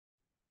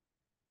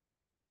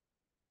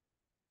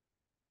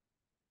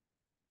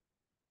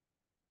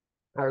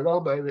Hello,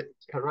 my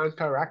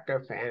Toronto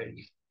Raptor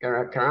fans.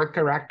 The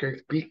Toronto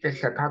Raptors beat the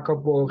Chicago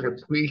Bulls in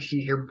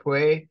preseason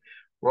play,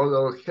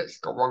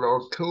 106 to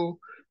 102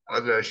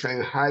 on the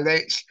same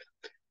highlights.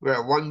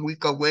 We're 1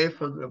 week away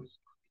from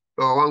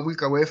the 1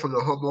 week away from the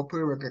home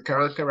opener where the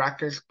Toronto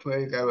Raptors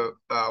play the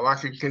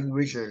Washington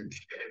Wizards.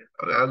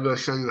 I'm going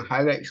to show you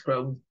highlights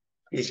from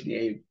this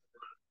game.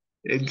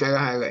 Enjoy the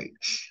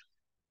highlights.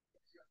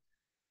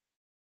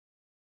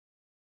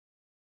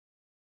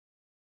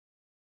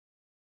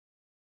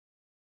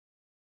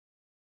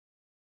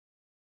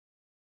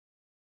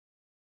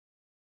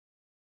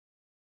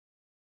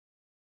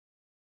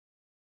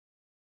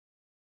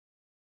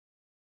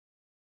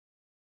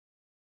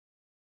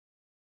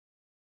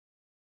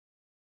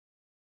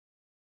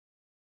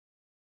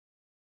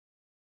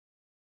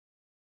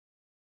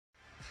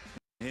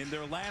 In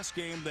their last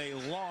game, they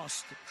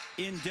lost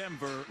in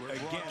Denver. We're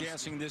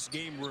broadcasting this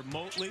game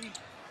remotely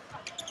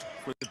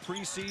for the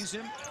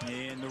preseason,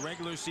 and the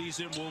regular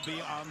season will be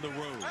on the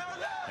road.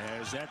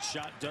 As that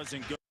shot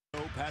doesn't go,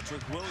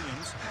 Patrick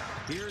Williams.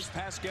 Here's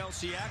Pascal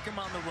Siakam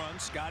on the run.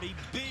 Scotty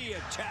B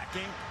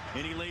attacking,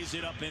 and he lays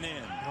it up and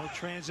in. No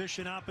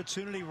transition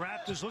opportunity.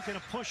 Raptors looking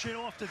to push it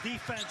off the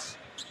defense.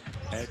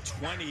 At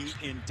 20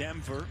 in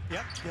Denver.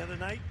 Yep, the other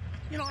night.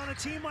 You know, on a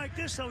team like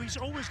this, though, he's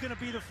always going to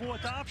be the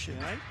fourth option,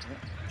 right?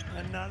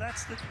 And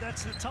that's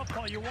the tough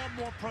part. You want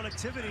more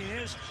productivity.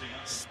 Here's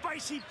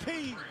Spicy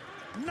P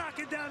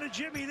knocking down to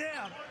Jimmy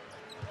there.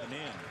 And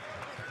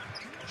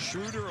in.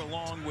 Schroeder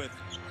along with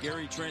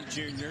Gary Trent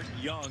Jr.,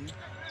 Young,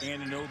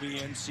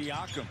 Anunoby, and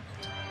Siakam.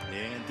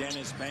 And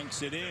Dennis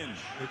banks it in.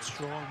 Good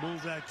strong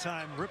move that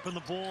time. Ripping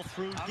the ball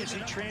through. Gets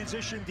in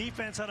transition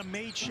defense on a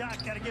made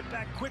shot. Got to get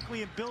back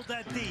quickly and build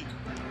that D.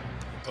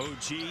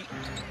 OG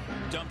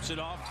dumps it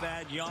off.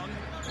 Thad Young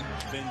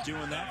been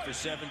doing that for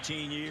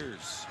 17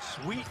 years.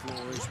 Sweet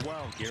floor as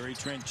well. Gary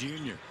Trent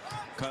Jr.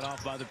 cut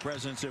off by the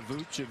presence of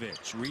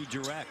Vucevic.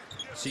 Redirect.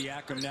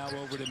 Siakam now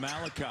over to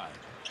Malachi.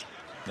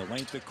 The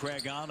length of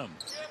Craig on him.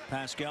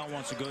 Pascal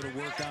wants to go to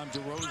work on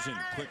DeRozan.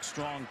 Quick,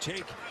 strong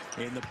take,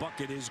 and the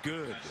bucket is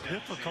good.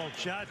 Difficult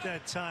shot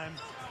that time.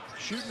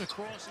 Shooting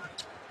across.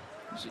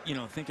 You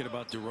know, thinking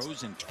about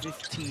DeRozan,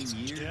 15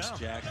 years,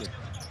 Jack. It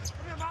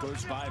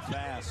goes by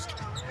fast.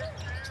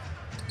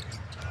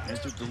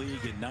 Entered the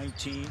league at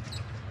 19.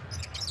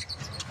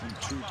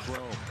 And true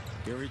pro.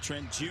 Gary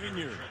Trent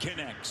Jr.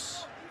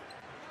 connects.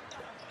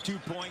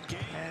 2-point game.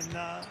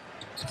 And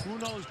who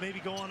knows, maybe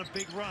go on a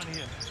big run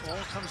here. All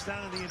comes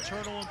down to the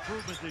internal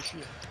improvement this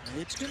year.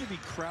 It's going to be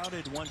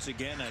crowded once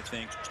again, I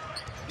think.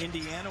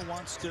 Indiana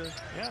wants to.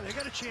 Yeah, they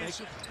got a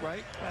chance.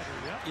 Right?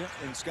 Yeah.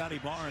 And Scotty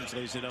Barnes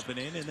lays it up and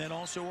in. And then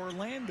also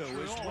Orlando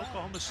as well.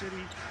 Oklahoma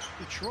City,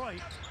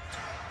 Detroit.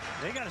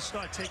 They got to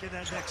start taking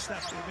that next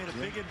step. They made a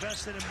big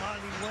investment in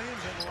Monty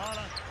Williams and a lot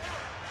of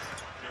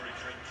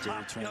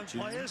top young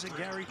players, and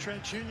Gary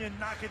Trent Jr.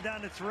 knocking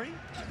down to three.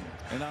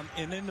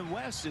 And in the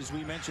West, as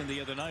we mentioned the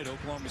other night,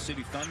 Oklahoma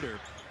City Thunder,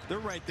 they're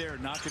right there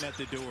knocking at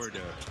the door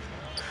to,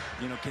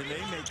 you know, can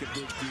they make a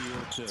big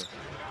deal to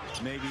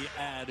maybe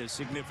add a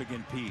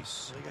significant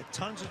piece? They got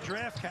tons of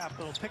draft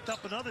capital. Picked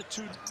up another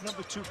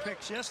number 2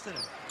 picks yesterday.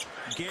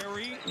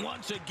 Gary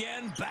once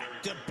again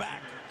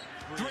back-to-back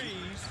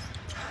threes.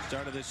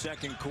 Start of the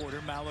second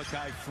quarter.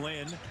 Malachi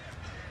Flynn.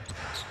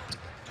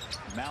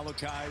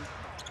 Malachi,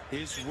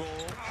 his role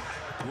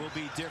will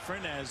be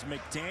different as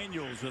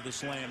McDaniels with a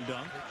slam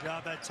dunk. Good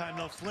job that time.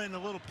 No, Flynn, a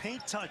little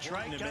paint touch,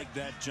 right? To make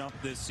that jump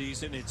this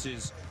season. It's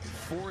his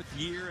 4th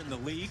year in the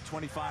league,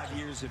 25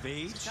 years of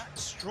age. Got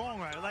strong,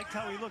 right? I liked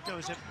how he looked. I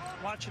was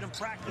watching him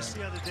practice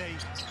the other day.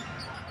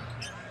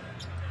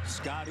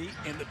 Scotty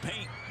in the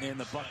paint, and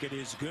the bucket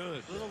is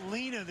good. A little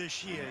leaner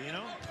this year, you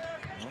know?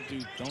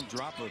 Don't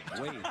drop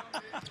a weight.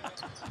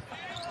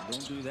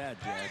 Don't do that,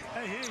 Jack.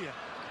 I hear you.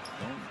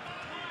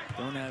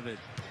 Don't have it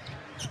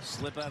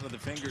slip out of the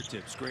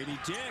fingertips. Grady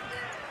Dick.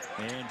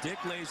 And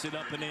Dick lays it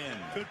up and in.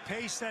 Good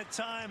pace that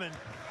time and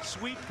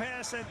sweet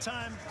pass that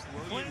time.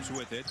 Williams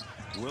with it.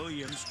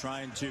 Williams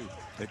trying to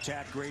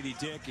attack Grady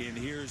Dick. And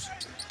here's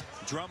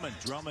Drummond.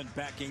 Drummond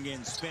backing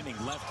in, spinning.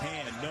 Left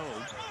hand, no.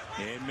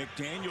 And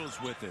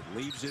McDaniels with it.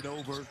 Leaves it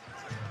over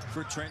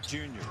for Trent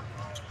Jr.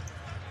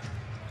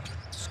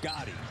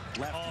 Scotty,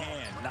 left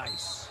hand,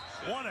 nice.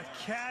 What a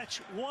catch.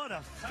 What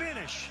a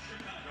finish.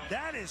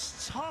 That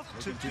is tough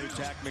to do.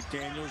 Attack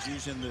McDaniels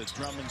using the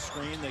Drummond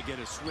screen. They get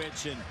a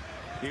switch, and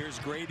here's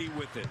Grady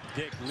with it.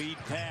 Dick lead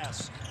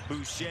pass.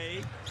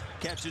 Boucher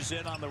catches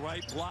it on the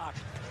right block.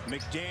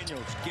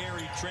 McDaniels,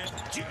 Gary Trent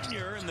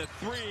Jr. and the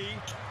 3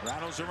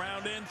 rattles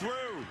around and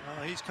through.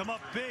 He's come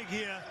up big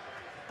here.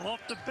 Off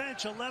the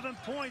bench, 11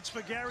 points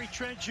for Gary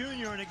Trent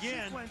Jr. And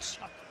again,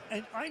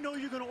 and I know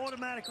you're going to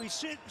automatically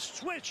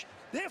switch.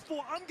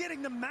 Therefore, I'm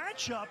getting the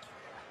matchup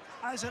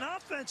as an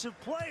offensive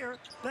player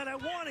that I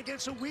want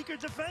against a weaker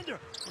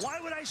defender. Why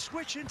would I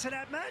switch into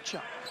that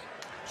matchup?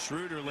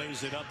 Schroeder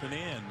lays it up and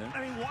in.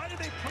 I mean, why do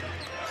they put up?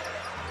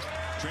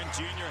 Trent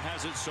Jr.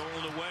 has it sold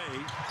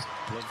away.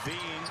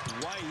 Levine,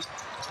 White.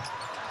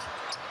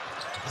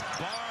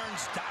 Barnes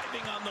Barnes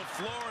diving on the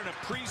floor in a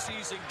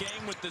preseason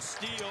game with the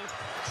steal.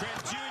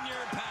 Trent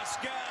Jr.,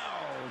 Pascal.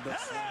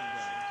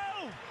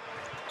 Hello!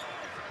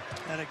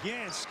 And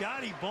again,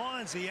 Scotty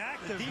Barnes, the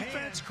active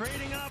defense,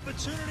 creating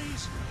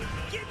opportunities,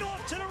 getting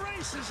off to the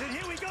races. And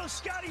here we go,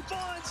 Scotty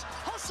Barnes.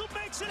 Hustle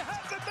makes it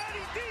happen. Matty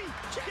D.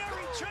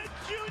 Gary Trent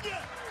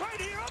Jr. right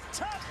here up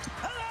top.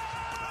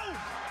 Hello!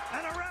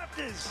 And the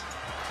Raptors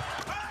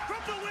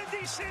from the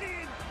Windy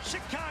City in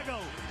Chicago.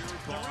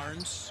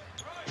 Barnes,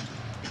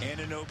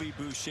 Anunoby,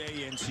 Boucher,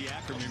 and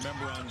Siakam.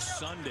 Remember on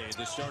Sunday,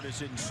 the starters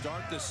didn't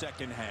start the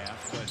second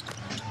half,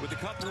 but with a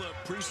couple of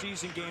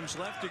preseason games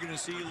left, you're going to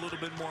see a little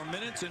bit more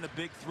minutes and a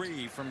big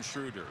three from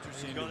Schroeder.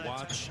 Seem to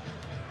watch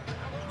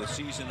the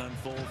season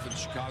unfold for the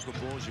Chicago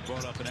Bulls. You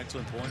brought up an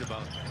excellent point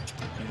about,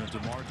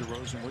 DeMar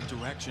DeRozan. What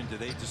direction do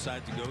they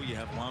decide to go? You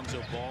have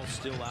Lonzo Ball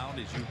still out,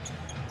 as you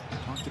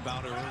talked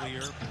about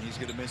earlier. He's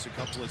going to miss a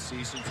couple of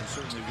seasons. We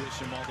certainly wish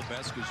him all the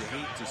best, because you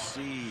hate to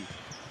see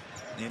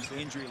an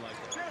injury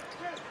like that.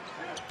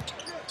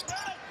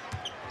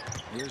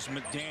 Here's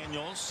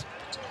McDaniels,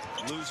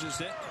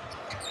 loses it.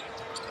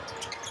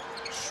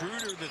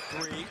 Schroeder the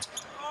three.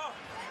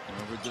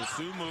 Over to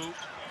Sumu,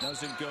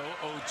 doesn't go.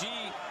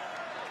 OG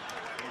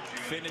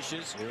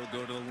finishes. He'll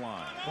go to the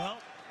line. Well,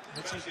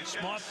 it's a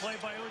smart play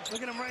by OG.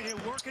 Look at him right here,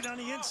 working on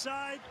the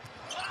inside.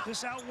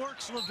 This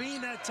outworks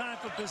Levine that time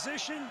for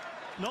position.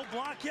 No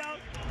block out.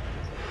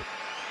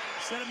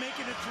 Instead of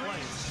making it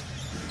threes.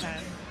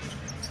 And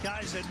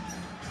guys that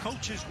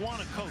coaches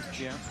want to coach.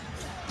 Yeah.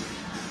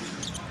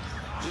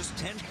 Just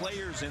 10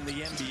 players in the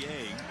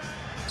NBA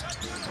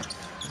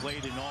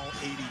played in all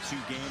 82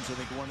 games. I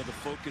think one of the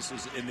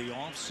focuses in the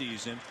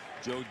offseason,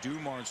 Joe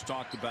Dumars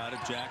talked about it,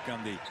 Jack,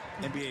 on the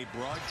NBA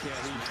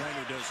broadcast. The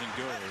trainer doesn't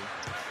go.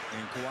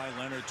 And Kawhi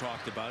Leonard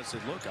talked about it,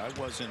 said, look, I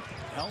wasn't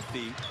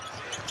healthy.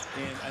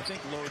 And I think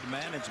load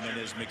management,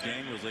 as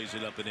McDaniels lays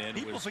it up and in.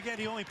 People forget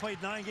he only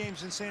played 9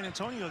 games in San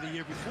Antonio the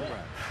year before.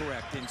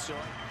 Correct. And so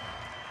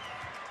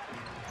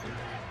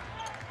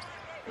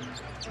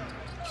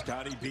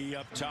Scotty B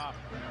up top.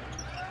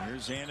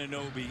 Here's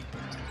Anunoby.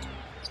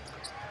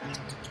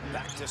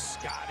 Back to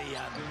Scotty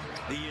on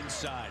the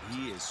inside.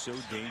 He is so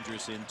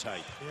dangerous in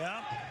tight.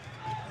 Yeah.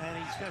 And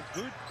he's got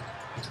good.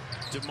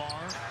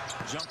 DeMar,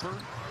 jumper.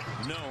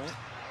 No.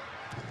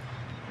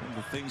 One of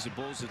the things the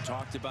Bulls have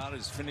talked about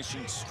is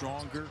finishing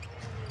stronger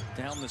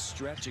down the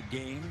stretch of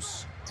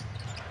games.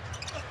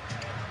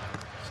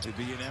 To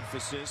be an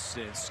emphasis.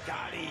 And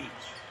Scotty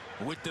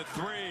with the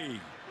three.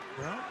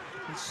 Well,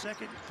 his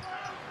second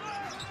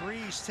three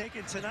he's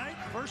taken tonight.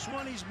 First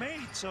one he's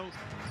made. So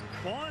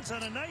Barnes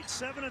on a night,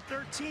 7 of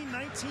 13,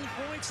 19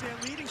 points. Their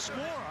leading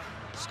scorer,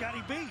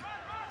 Scotty B.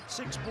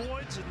 6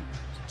 boards and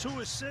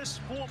 2 assists,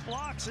 4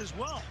 blocks as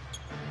well.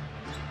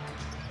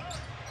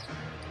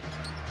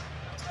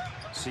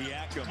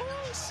 Siakam.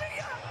 Oh,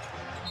 Siakam!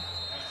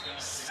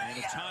 And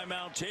a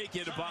timeout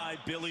taken by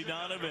Billy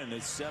Donovan.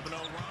 It's 7-0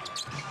 run.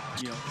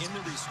 In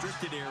the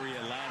restricted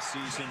area last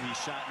season, he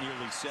shot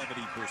nearly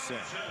 70%.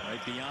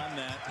 Right beyond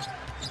that,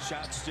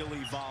 shots still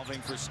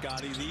evolving for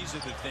Scotty. These are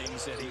the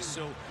things that he's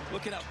so.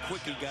 Look at how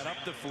quick he got up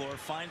the floor,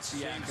 finds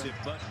Siakam,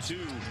 but to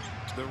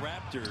the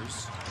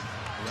Raptors.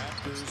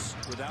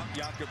 Raptors without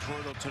Jakob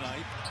Poeltl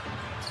tonight.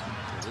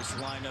 So this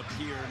lineup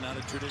here, not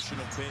a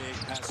traditional big.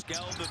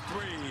 Pascal the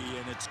three,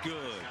 and it's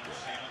good.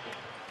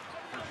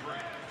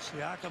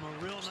 Siakam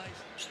a real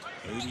nice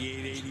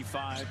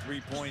 88-85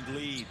 3-point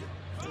lead.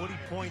 40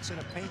 points in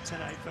a paint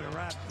tonight for the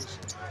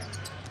Raptors.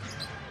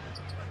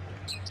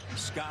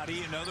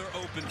 Scotty, another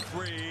open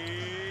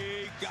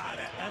three. Got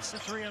it. That's the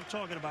three I'm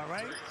talking about,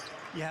 right?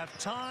 You have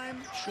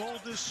time,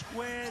 shoulders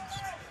squared,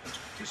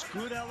 just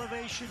good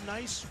elevation,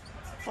 nice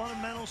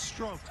fundamental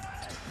stroke.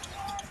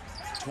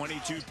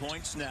 22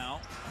 points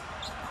now.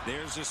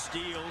 There's a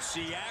steal.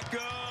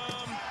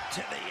 Siakam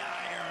to the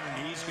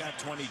iron. He's got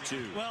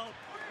 22. Well,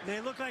 they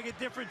look like a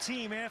different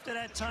team after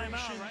that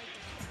timeout, right?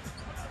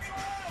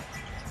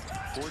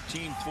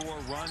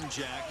 14-4 run,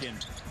 Jack,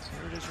 and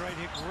here it is right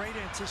here. Great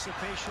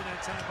anticipation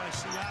that time by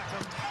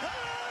Siakam. Oh!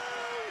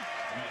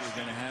 I think we're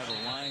going to have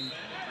a line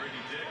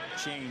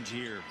change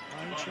here.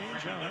 Line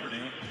change, all right.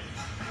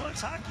 Yeah. Well,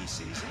 it's hockey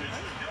season,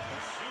 right?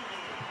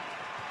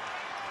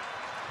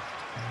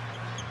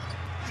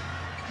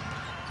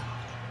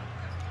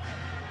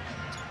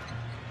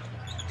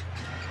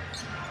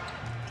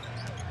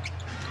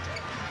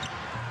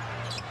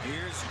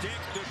 Here's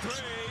Dick, the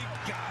three.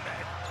 Got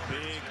it.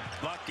 Big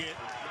bucket.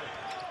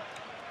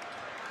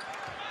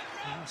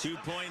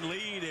 2-point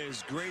lead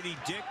as Grady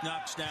Dick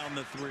knocks down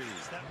the three.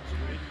 That was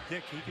Grady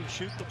Dick. He can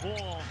shoot the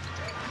ball.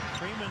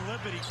 Freeman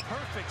Liberty,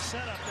 perfect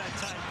setup that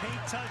time.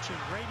 Paint touch and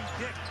Grady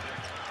Dick.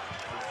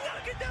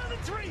 Knock it down the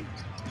three.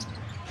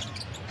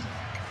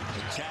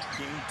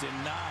 Attacking,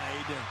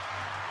 denied.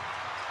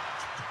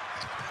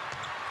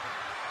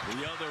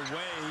 The other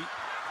way.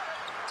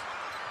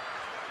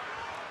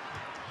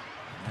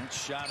 That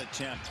shot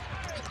attempt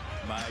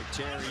by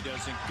Terry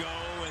doesn't go,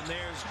 and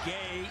there's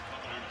Gay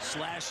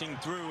slashing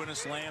through in a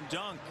slam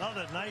dunk.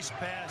 Another nice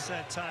pass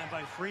that time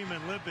by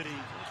Freeman Liberty.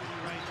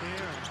 Right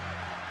there.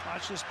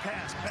 Watch this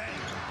pass. Bang.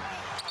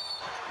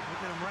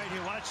 Look at him right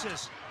here. Watch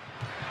this.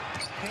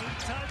 Paint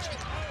touch.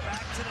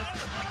 Back to the...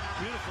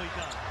 Beautifully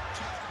done.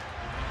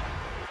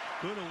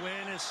 Good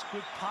awareness.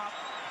 Good pop.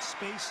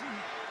 Spacing.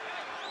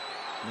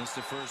 Missed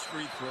the first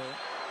free throw.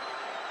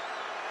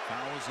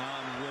 Fouls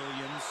on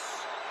Williams.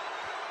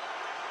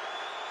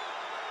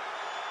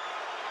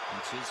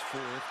 It's his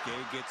fourth.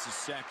 Gay gets a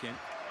second.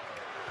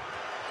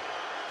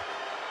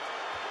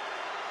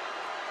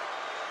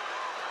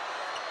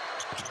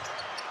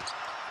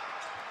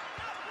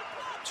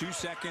 Two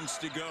seconds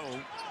to go.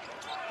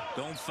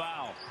 Don't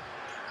foul.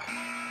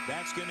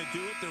 That's going to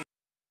do it.